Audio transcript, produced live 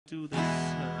do this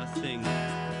thing.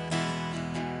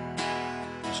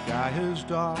 The sky is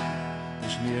dark,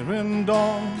 it's nearing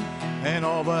dawn, and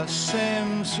all the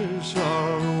senses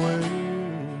are away.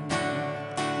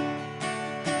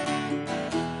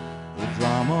 The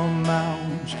drama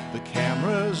mounts, the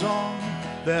camera's on,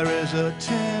 there is a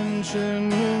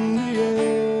tension in the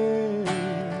air.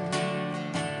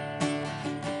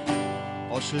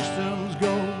 All systems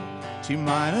go,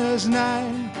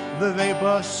 T-9, the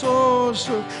vapor soars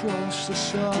across the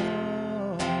sun.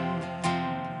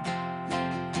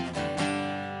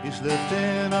 He's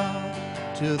lifting up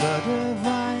to the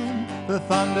divine, the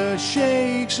thunder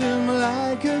shakes him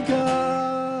like a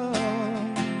gun.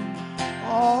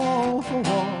 All for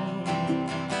one,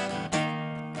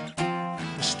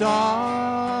 the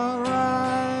star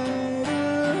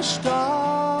rider,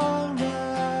 star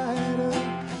rider,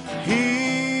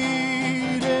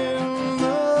 heeding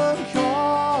the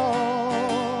call.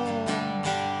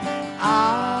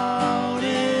 Out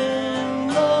in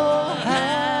the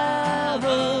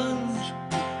heavens,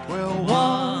 we're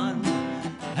one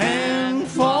and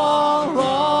for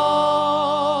all.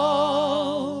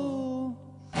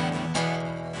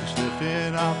 He's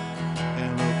lifting up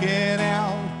and looking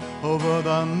out over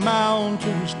the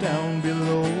mountains down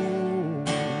below.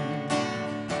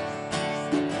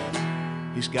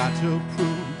 He's got to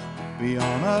prove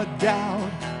beyond a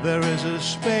doubt there is a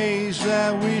space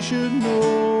that we should know.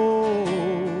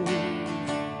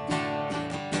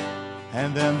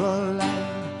 And then the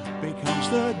light becomes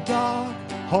the dark,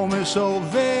 home is so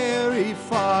very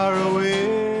far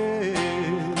away.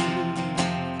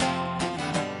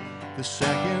 The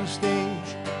second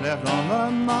stage left on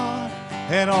the mark,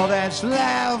 and all that's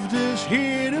left is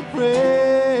here to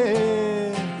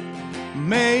pray.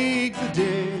 Make the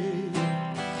day,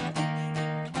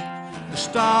 the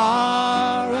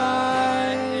star